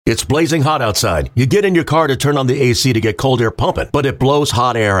It's blazing hot outside. You get in your car to turn on the AC to get cold air pumping, but it blows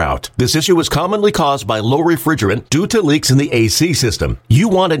hot air out. This issue is commonly caused by low refrigerant due to leaks in the AC system. You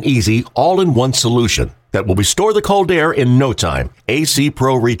want an easy, all-in-one solution that will restore the cold air in no time. AC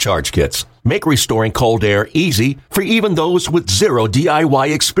Pro Recharge Kits make restoring cold air easy for even those with zero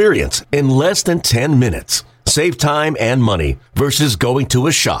DIY experience in less than 10 minutes. Save time and money versus going to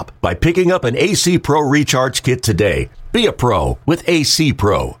a shop by picking up an AC Pro Recharge Kit today. Be a pro with AC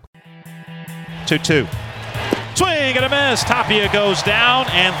Pro. 2-2. Swing and a miss. Tapia goes down,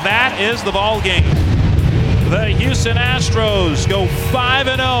 and that is the ball game. The Houston Astros go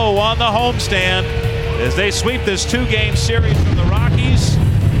 5-0 on the homestand as they sweep this two-game series from the Rockies,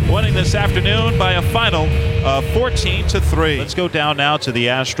 winning this afternoon by a final of 14-3. Let's go down now to the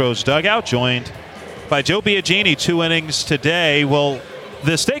Astros dugout, joined by Joe Biagini. 2 innings today. Well,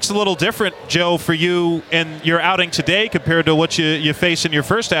 the stakes a little different, Joe, for you in your outing today compared to what you faced in your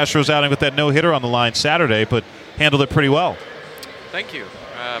first Astros outing with that no-hitter on the line Saturday, but handled it pretty well. Thank you.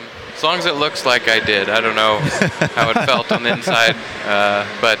 As long as it looks like I did. I don't know how it felt on the inside.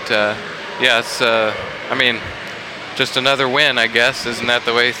 Yes, I mean, just another win, I guess. Isn't that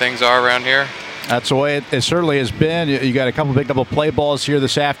the way things are around here? That's the way it certainly has been. You got a couple big double play balls here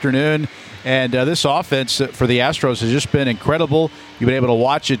this afternoon. And this offense for the Astros has just been incredible. You've been able to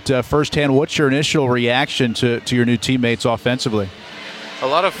watch it firsthand. What's your initial reaction to your new teammates offensively? A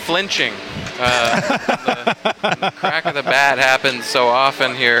lot of flinching. The crack of the bat happens so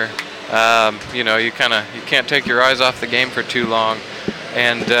often here. You can't take your eyes off the game for too long.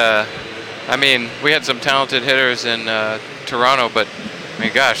 And I mean, we had some talented hitters in Toronto, but I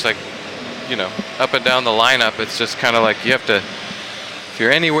mean, gosh, up and down the lineup, it's just kind of like you have to. If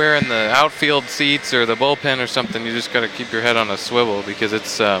you're anywhere in the outfield seats or the bullpen or something, you just got to keep your head on a swivel because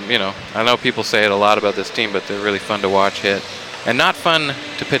it's, I know people say it a lot about this team, but they're really fun to watch hit and not fun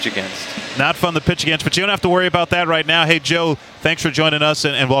to pitch against. Not fun to pitch against, but you don't have to worry about that right now. Hey, Joe, thanks for joining us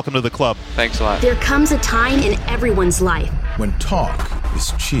and welcome to the club. Thanks a lot. There comes a time in everyone's life when talk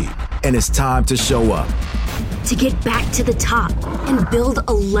is cheap and it's time to show up. To get back to the top and build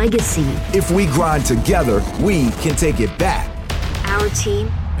a legacy. If we grind together, we can take it back. Our team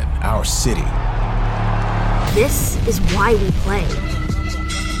and our city. This is why we play.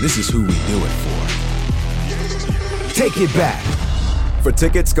 This is who we do it for. Take it back. For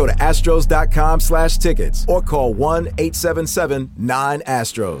tickets, go to astros.com/tickets or call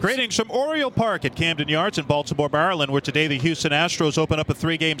 1-877-9-ASTROS. Greetings from Oriole Park at Camden Yards in Baltimore, Maryland, where today the Houston Astros open up a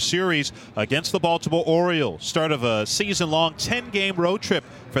 3-game series against the Baltimore Orioles. Start of a season-long 10-game road trip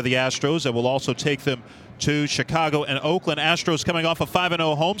for the Astros that will also take them to Chicago and Oakland. Astros coming off a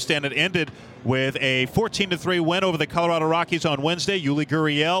 5-0 homestand. It ended with a 14-3 win over the Colorado Rockies on Wednesday. Yuli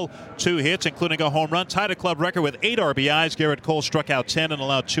Gurriel, 2 hits, including a home run, tied a club record with 8 RBIs. Garrett Cole struck out 10 and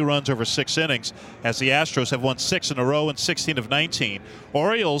allowed 2 runs over 6 innings, as the Astros have won 6 in a row and 16 of 19.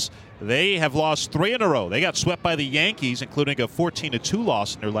 Orioles, they have lost 3 in a row. They got swept by the Yankees, including a 14-2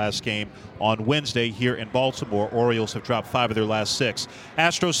 loss in their last game on Wednesday here in Baltimore. Orioles have dropped 5 of their last 6.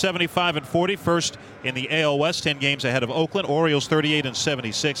 Astros 75-40, first in the AL West, 10 games ahead of Oakland. Orioles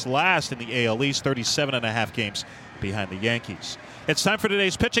 38-76, last in the AL East, 37.5 games behind the Yankees. It's time for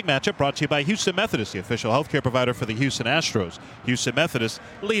today's pitching matchup, brought to you by Houston Methodist, the official healthcare provider for the Houston Astros. Houston Methodist,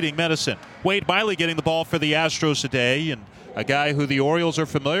 leading medicine. Wade Miley getting the ball for the Astros today, and a guy who the Orioles are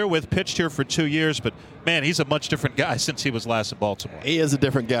familiar with, pitched here for 2 years, but man, he's a much different guy since he was last in Baltimore. He is a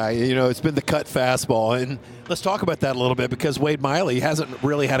different guy. It's been the cut fastball, and let's talk about that a little bit because Wade Miley hasn't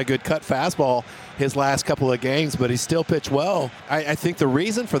really had a good cut fastball his last couple of games, but he's still pitched well. I think the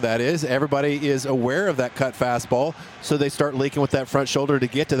reason for that is everybody is aware of that cut fastball, so they start leaking with that front shoulder to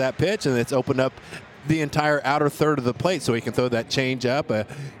get to that pitch, and it's opened up the entire outer third of the plate, so he can throw that change up,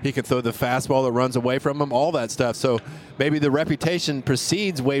 he can throw the fastball that runs away from him, all that stuff. So maybe the reputation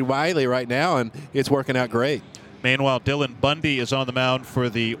precedes Wade Miley right now, and it's working out great. Meanwhile, Dylan Bundy is on the mound for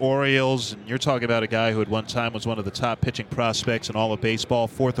the Orioles. And you're talking about a guy who at one time was one of the top pitching prospects in all of baseball,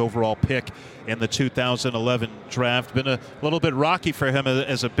 4th overall pick in the 2011 draft. Been a little bit rocky for him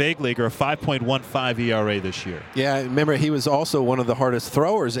as a big leaguer, a 5.15 ERA this year. Yeah, remember, he was also one of the hardest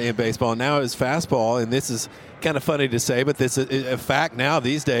throwers in baseball. Now his fastball, and this is kind of funny to say, but this is a fact now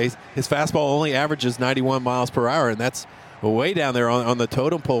these days, his fastball only averages 91 miles per hour, and that's way down there on the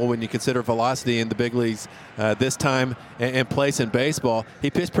totem pole when you consider velocity in the big leagues this time and place in baseball.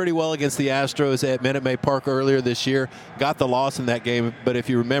 He pitched pretty well against the Astros at Minute Maid Park earlier this year, got the loss in that game, but if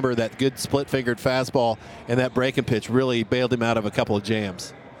you remember, that good split-fingered fastball and that breaking pitch really bailed him out of a couple of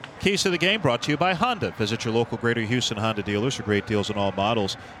jams. Keys to the Game brought to you by Honda. Visit your local Greater Houston Honda dealers for great deals on all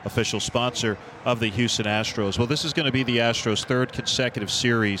models. Official sponsor of the Houston Astros. Well, this is going to be the Astros' third consecutive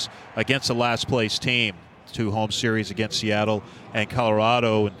series against the last-place team. 2 home series against Seattle and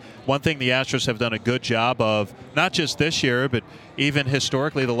Colorado. And one thing the Astros have done a good job of, not just this year, but even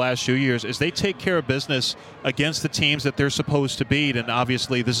historically the last few years, is they take care of business against the teams that they're supposed to beat. And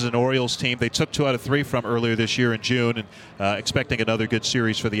obviously this is an Orioles team they took 2 out of 3 from earlier this year in June, and expecting another good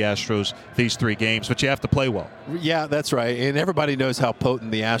series for the Astros these 3 games. But you have to play well. Yeah, that's right. And everybody knows how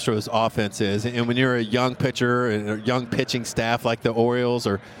potent the Astros offense is. And when you're a young pitcher and a young pitching staff like the Orioles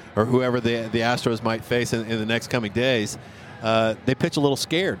or whoever the Astros might face in the next coming days, they pitch a little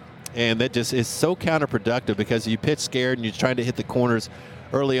scared. And that just is so counterproductive, because you pitch scared and you're trying to hit the corners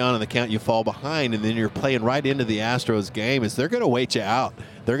early on in the count, you fall behind, and then you're playing right into the Astros game. Is they're going to wait you out.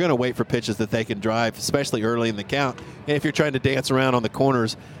 They're going to wait for pitches that they can drive, especially early in the count. And if you're trying to dance around on the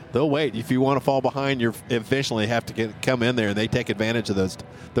corners, they'll wait. If you want to fall behind, you eventually have to come in there, and they take advantage of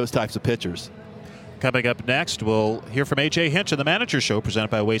those types of pitchers. Coming up next, we'll hear from A.J. Hinch in the Manager Show,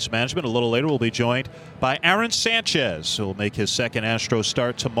 presented by Waste Management. A little later, we'll be joined by Aaron Sanchez, who will make his second Astros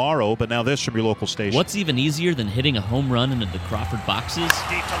start tomorrow. But now this from your local station. What's even easier than hitting a home run into the Crawford boxes?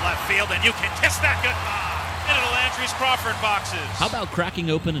 Deep to left field, and you can kiss that goodbye into the Landry's Crawford boxes. How about cracking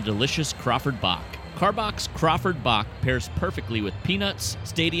open a delicious Crawford Bock? Carbox Crawford Bock pairs perfectly with peanuts,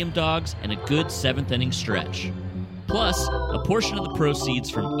 stadium dogs, and a good 7th-inning stretch. Plus, a portion of the proceeds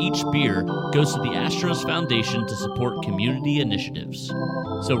from each beer goes to the Astros Foundation to support community initiatives.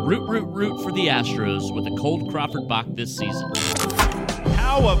 So root for the Astros with a cold Crawford Bock this season.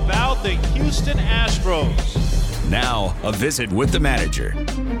 How about the Houston Astros? Now, a visit with the manager.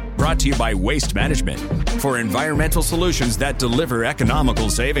 Brought to you by Waste Management, for environmental solutions that deliver economical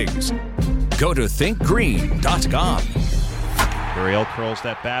savings. Go to thinkgreen.com. Gurriel curls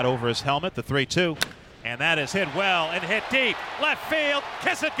that bat over his helmet, the 3-2. And that is hit well and hit deep. Left field,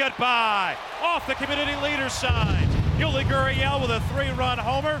 kiss it goodbye. Off the community leader's side. Yuli Gurriel with a 3-run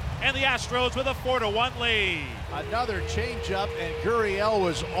homer, and the Astros with a 4-1 lead. Another changeup, and Gurriel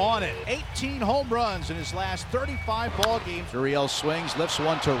was on it. 18 home runs in his last 35 ball games. Gurriel swings, lifts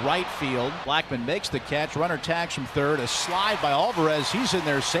one to right field. Blackman makes the catch. Runner tags from third. A slide by Alvarez. He's in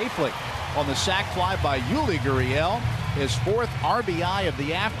there safely. On the sac fly by Yuli Gurriel, his 4th RBI of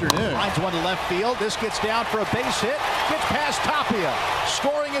the afternoon. Lines one to left field. This gets down for a base hit. Gets past Tapia.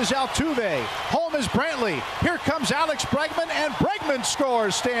 Scoring is Altuve. Home is Brantley. Here comes Alex Bregman, and Bregman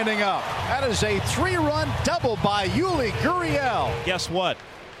scores standing up. That is a 3-run double by Yuli Gurriel. Guess what?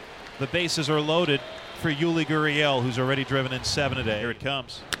 The bases are loaded for Yuli Gurriel, who's already driven in 7 today. Here it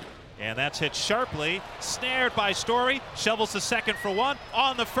comes. And that's hit sharply. Snared by Story. Shovels the second for 1.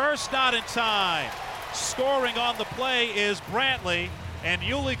 On the first, not in time. Scoring on the play is Brantley. And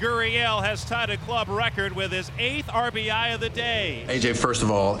Yuli Gurriel has tied a club record with his 8th RBI of the day. AJ, first of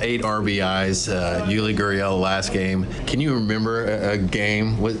all, 8 RBIs. Yuli Gurriel last game. Can you remember a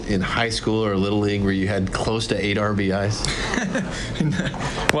game in high school or Little League where you had close to 8 RBIs?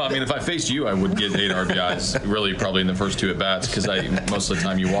 Well, I mean, if I faced you, I would get 8 RBIs, really probably in the first 2 at-bats, because most of the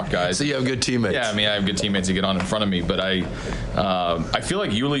time you walk guys. So you have good teammates. Yeah, I mean, I have good teammates that get on in front of me, but I feel like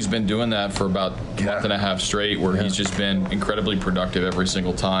Yuli's been doing that for about a month and a half straight, where he's just been incredibly productive every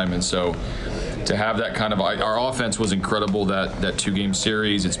single time. And so to have that kind of, our offense was incredible that 2-game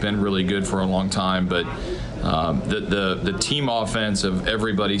series. It's been really good for a long time, but the team offense of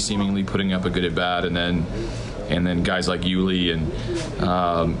everybody seemingly putting up a good at bat, and then guys like Yuli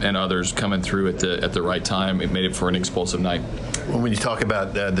and others coming through at the right time, it made it for an explosive night. Well, when you talk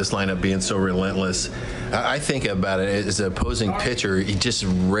about this lineup being so relentless, I think about it as an opposing pitcher. He just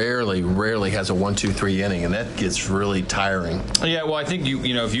rarely has a 1-2-3 inning, and that gets really tiring. Yeah, well, I think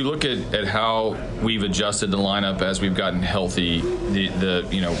you know if you look at how we've adjusted the lineup as we've gotten healthy,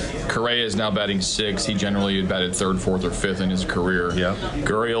 Correa is now batting 6th. He generally had batted 3rd, 4th, or 5th in his career. Yeah.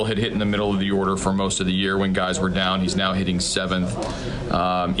 Gurriel had hit in the middle of the order for most of the year when guys were down. He's now hitting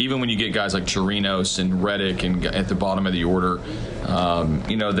 7th. Even when you get guys like Chirinos and Reddick and at the bottom of the order,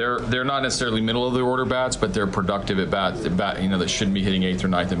 they're not necessarily middle of the order bats, but they're productive at bat. That shouldn't be hitting 8th or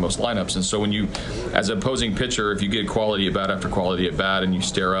 9th in most lineups. And so when you, as an opposing pitcher, if you get quality at bat after quality at bat, and you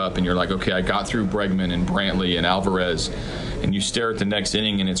stare up and you're like, okay, I got through Bregman and Brantley and Alvarez, and you stare at the next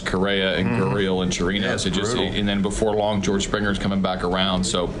inning and it's Correa and Gurriel and Chirinos, and then before long George Springer's coming back around.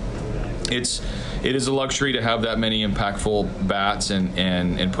 So it is a luxury to have that many impactful bats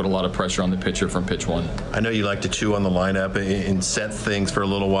and put a lot of pressure on the pitcher from pitch one. I know you like to chew on the lineup and set things for a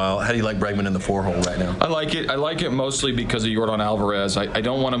little while. How do you like Bregman in the 4-hole right now? I like it mostly because of Yordan Alvarez. I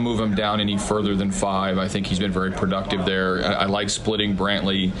don't want to move him down any further than 5. I think he's been very productive there. I like splitting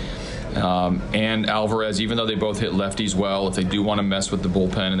Brantley and Alvarez, even though they both hit lefties well. If they do want to mess with the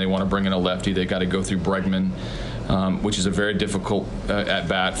bullpen and they want to bring in a lefty, they got to go through Bregman, which is a very difficult at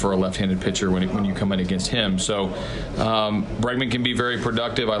bat for a left-handed pitcher when you come in against him. So Bregman can be very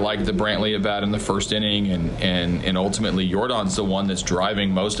productive. I like the Brantley at bat in the first inning, and ultimately Yordan's the one that's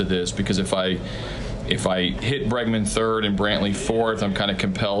driving most of this, because if I hit Bregman 3rd and Brantley 4th, I'm kind of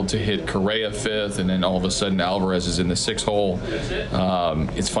compelled to hit Correa 5th, and then all of a sudden Alvarez is in the 6th hole.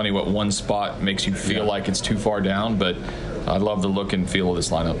 It's funny what one spot makes you feel like it's too far down, but I love the look and feel of this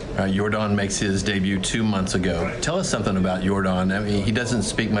lineup. Yordan makes his debut 2 months ago. Tell us something about Yordan. I mean, he doesn't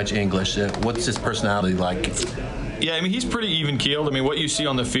speak much English. What's his personality like? Yeah, I mean, he's pretty even-keeled. I mean, what you see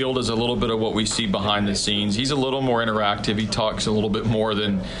on the field is a little bit of what we see behind the scenes. He's a little more interactive. He talks a little bit more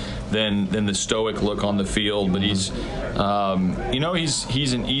than the stoic look on the field, but he's an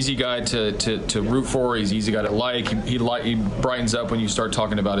easy guy to root for. He's an easy guy to like. He brightens up when you start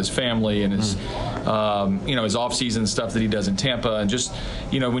talking about his family and his his off-season stuff that he does in Tampa, and just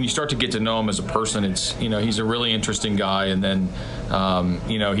when you start to get to know him as a person, it's he's a really interesting guy, and then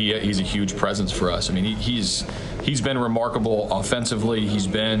he's a huge presence for us. I mean, he's been remarkable offensively. He's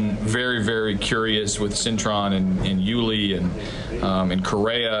been very, very curious with Cintron and Yuli and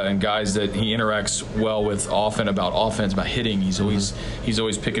Correa and guys that he interacts well with often about offense, about hitting. He's always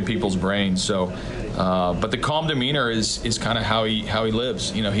picking people's brains. So, but the calm demeanor is kind of how he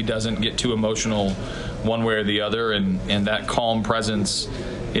lives. He doesn't get too emotional one way or the other, and that calm presence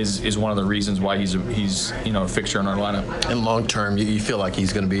is one of the reasons why he's a fixture in our lineup. And long term, you feel like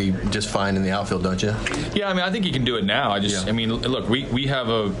he's going to be just fine in the outfield, don't you? Yeah, I mean, I think he can do it now. I mean, look, we have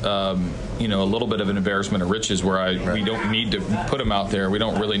a little bit of an embarrassment of riches where we don't need to put him out there. We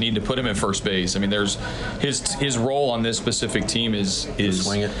don't really need to put him in first base. I mean, there's his role on this specific team is to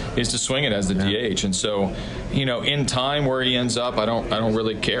swing it as the DH, and so in time where he ends up, I don't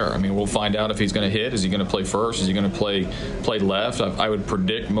really care. I mean, we'll find out if he's going to hit. Is he going to play first? Is he going to play left? I would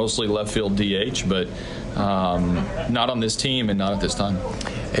predict mostly left field DH, but not on this team and not at this time.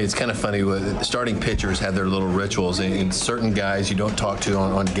 Hey, it's kind of funny. Starting pitchers have their little rituals, and certain guys you don't talk to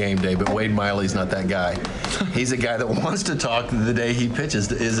on game day, but Wade Miley's not that guy. He's a guy that wants to talk the day he pitches.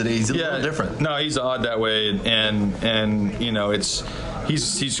 He's a little different. No, he's odd that way, and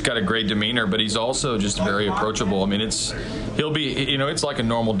he's got a great demeanor, but he's also just very approachable. I mean, it's like a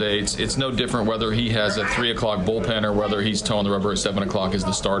normal day. It's no different whether he has a 3 o'clock bullpen or whether he's towing the rubber at 7 o'clock as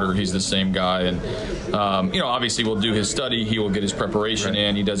the starter. He's the same guy, and obviously we'll do his study. He will get his preparation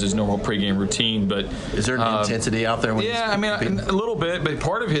in. He does his normal pregame routine. But is there an intensity out there? I mean, a little bit. But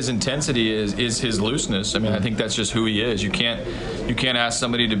part of his intensity is his looseness. I mean, I think that's just who he is. You can't ask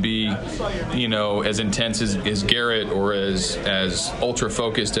somebody to be, as intense as Garrett or as ultra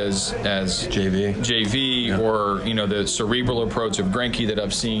focused as JV or the cerebral approach of Greinke that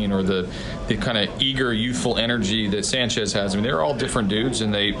I've seen, or the kind of eager youthful energy that Sanchez has. I mean, they're all different dudes,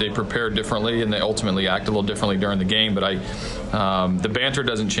 and they prepare differently, and they ultimately act a little differently during the game. But the banter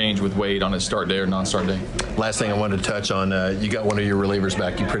doesn't change with Wade on his start day or non-start day. Last thing I wanted to touch on, you got one of your relievers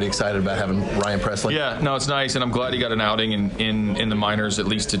back. You pretty excited about having Ryan Pressly? Yeah, no, it's nice, and I'm glad he got an outing in the minors, at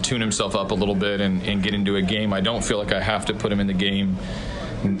least to tune himself up a little bit and get into a game. I don't feel like I have to put him in the game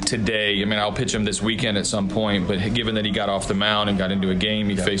today. I mean, I'll pitch him this weekend at some point, but given that he got off the mound and got into a game,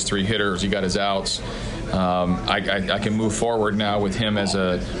 he faced 3 hitters, he got his outs. I can move forward now with him as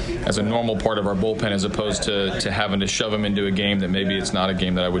a normal part of our bullpen, as opposed to having to shove him into a game that maybe it's not a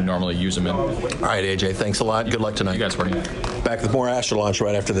game that I would normally use him in. All right, AJ, thanks a lot. Good luck tonight. You guys, Marty. Back with more Astro Launch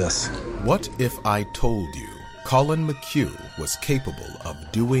right after this. What if I told you Colin McHugh was capable of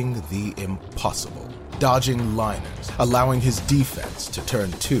doing the impossible? Dodging liners, allowing his defense to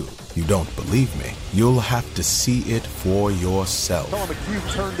turn 2. You don't believe me? You'll have to see it for yourself. Colin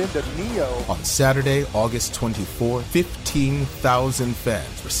McHugh turned into Neo. On Saturday, August 24th, 15,000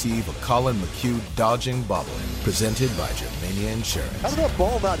 fans receive a Colin McHugh dodging bobblehead presented by Germania Insurance. How did that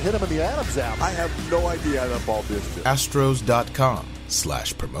ball not hit him in the Adams apple? I have no idea how that ball did it.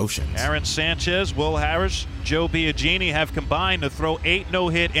 Astros.com/promotions. Aaron Sanchez, Will Harris, Joe Biagini have combined to throw 8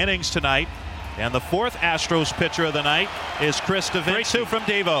 no-hit innings tonight. And the 4th Astros pitcher of the night is Chris Davinsky. 3-2 from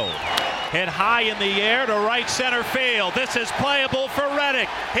Devo. Hit high in the air to right center field. This is playable for Reddick.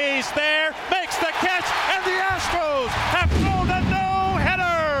 He's there, makes the catch, and the Astros have thrown a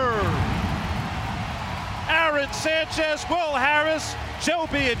no-hitter. Aaron Sanchez, Will Harris, Joe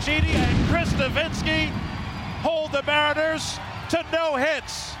Biagini and Chris Nowitzki hold the Mariners to no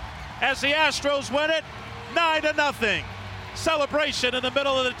hits as the Astros win it 9-0. Celebration in the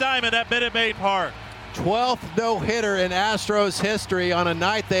middle of the diamond at Minute Maid Park. 12th no-hitter in Astros history on a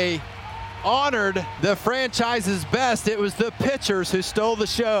night they honored the franchise's best. It was the pitchers who stole the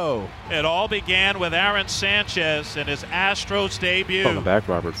show. It all began with Aaron Sanchez in his Astros debut. Welcome back.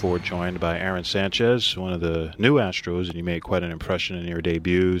 Robert Ford joined by Aaron Sanchez, one of the new Astros, and you made quite an impression in your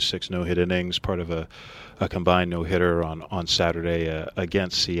debut. 6 no-hit innings, part of a combined no-hitter on Saturday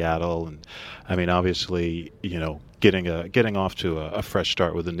against Seattle. And I mean, obviously, you know, getting off to a fresh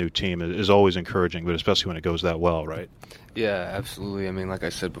start with a new team is always encouraging, but especially when it goes that well, right? Yeah, absolutely. I mean, like I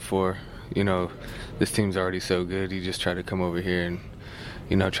said before, you know, this team's already so good. You just try to come over here and,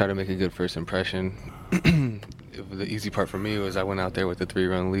 you know, try to make a good first impression. The easy part for me was I went out there with a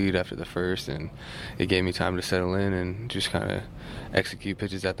 3-run lead after the first, and it gave me time to settle in and just kind of execute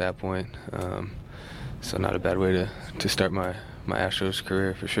pitches at that point. So not a bad way to start my Astros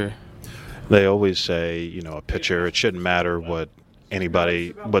career for sure. They always say, you know, a pitcher, it shouldn't matter what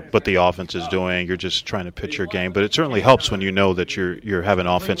the offense is doing. You're just trying to pitch your game. But it certainly helps when you know that you're having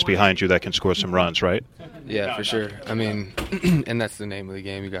offense behind you that can score some runs, right? Yeah, for sure. I mean, and that's the name of the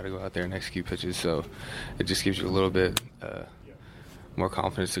game. You got to go out there and execute pitches. So it just gives you a little bit more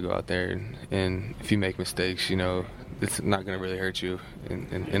confidence to go out there. And if you make mistakes, you know, it's not going to really hurt you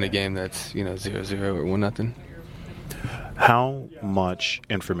in a game that's, you know, 0-0 or 1-0. How much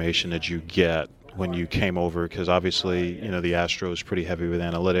information did you get when you came over? Because obviously, you know, the Astros pretty heavy with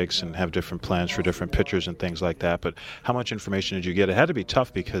analytics and have different plans for different pitchers and things like that. But how much information did you get? It had to be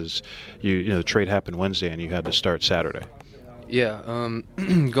tough because you know the trade happened Wednesday and you had to start Saturday. Yeah,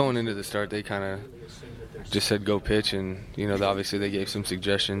 going into the start, they kind of just said go pitch, and you know, obviously they gave some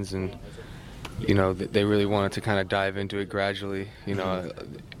suggestions, and you know, they really wanted to kind of dive into it gradually. You know,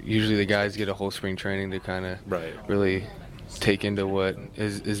 usually the guys get a whole spring training to kind of really take into what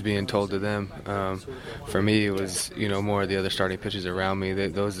is being told to them. For me, it was, you know, more of the other starting pitchers around me.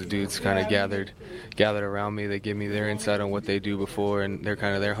 Those dudes kind of gathered around me. They give me their insight on what they do before and their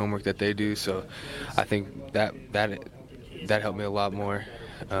kind of their homework that they do. So I think that helped me a lot more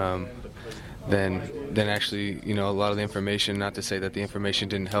than actually, you know, a lot of the information. Not to say that the information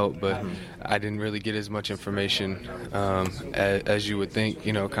didn't help, but I didn't really get as much information as you would think.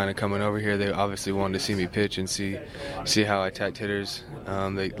 You know, kind of coming over here, they obviously wanted to see me pitch and see how I attacked hitters.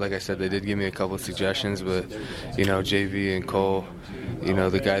 Like I said, they did give me a couple of suggestions, but you know, JV and Cole, you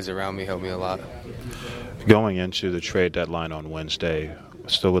know, the guys around me helped me a lot. Going into the trade deadline on Wednesday,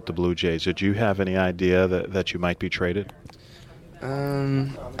 still with the Blue Jays, did you have any idea that you might be traded?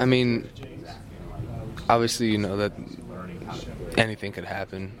 I mean, obviously, you know that anything could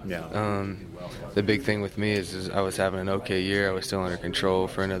happen. Yeah. The big thing with me is I was having an okay year. I was still under control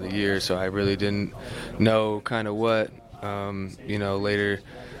for another year, so I really didn't know kind of what, you know, later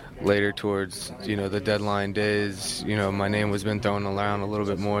towards, you know, the deadline days, you know, my name was been thrown around a little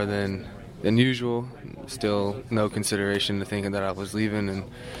bit more than usual. Still no consideration to thinking that I was leaving, and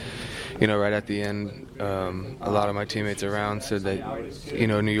you know, right at the end, a lot of my teammates around said that, you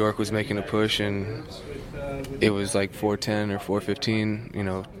know, New York was making a push, and it was like 4:10 or 4:15, you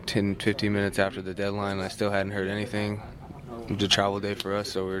know, 10, 15 minutes after the deadline. I still hadn't heard anything. It was a travel day for us,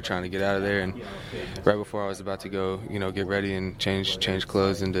 so we were trying to get out of there. And right before I was about to go, you know, get ready and change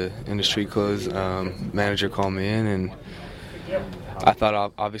clothes into street clothes, manager called me in, and I thought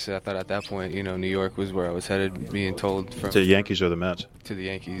at that point, you know, New York was where I was headed, being told from... To the Yankees or the Mets? To the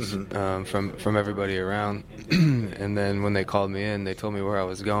Yankees, from everybody around. And then when they called me in, they told me where I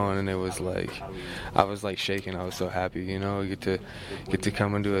was going, and it was like, I was like shaking. I was so happy, you know, get to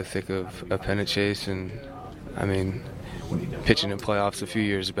come into a thick of a pennant chase. And I mean, pitching in playoffs a few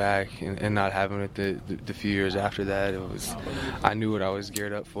years back and not having it the few years after that, I knew what I was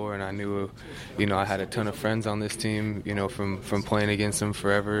geared up for, and I knew, you know, I had a ton of friends on this team, you know, from playing against them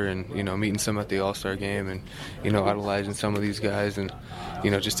forever, and you know, meeting some at the All-Star game, and you know, idolizing some of these guys, and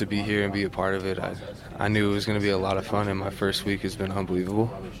you know, just to be here and be a part of it, I knew it was going to be a lot of fun, and my first week has been unbelievable.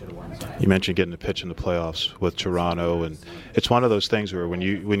 You mentioned getting to pitch in the playoffs with Toronto, and it's one of those things where when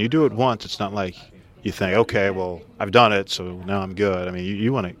you do it once, it's not like you think, okay, well, I've done it, so now I'm good. I mean,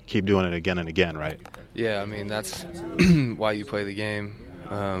 you want to keep doing it again and again, right? Yeah, I mean, that's why you play the game.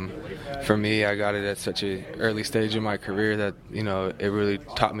 For me, I got it at such an early stage in my career that, you know, it really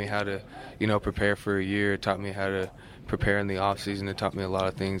taught me how to, you know, prepare for a year. It taught me how to prepare in the off season. It taught me a lot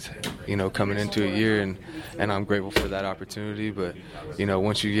of things, you know, coming into a year, and I'm grateful for that opportunity. But, you know,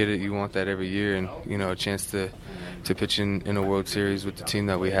 once you get it, you want that every year, and, you know, a chance to pitch in a World Series with the team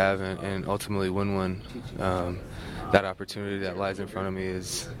that we have and ultimately win one. that opportunity that lies in front of me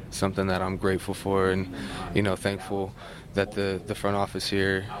is something that I'm grateful for, and thankful that the front office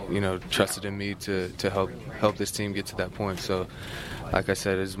here trusted in me to help this team get to that point. So like I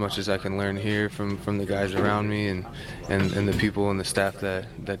said, as much as I can learn here from the guys around me and the people and the staff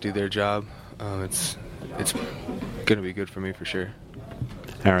that do their job, it's going to be good for me for sure.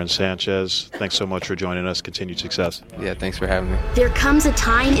 Aaron Sanchez, thanks so much for joining us. Continued success. Yeah, thanks for having me. There comes a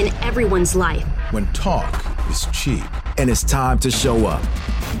time in everyone's life when talk is cheap. And it's time to show up.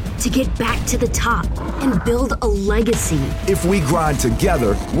 To get back to the top and build a legacy. If we grind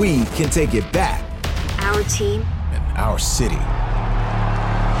together, we can take it back. Our team. And our city.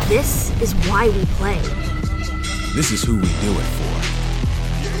 This is why we play. This is who we do it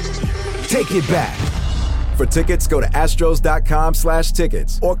for. Take it back. For tickets, go to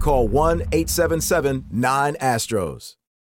Astros.com/tickets or call 1-877-9-ASTROS.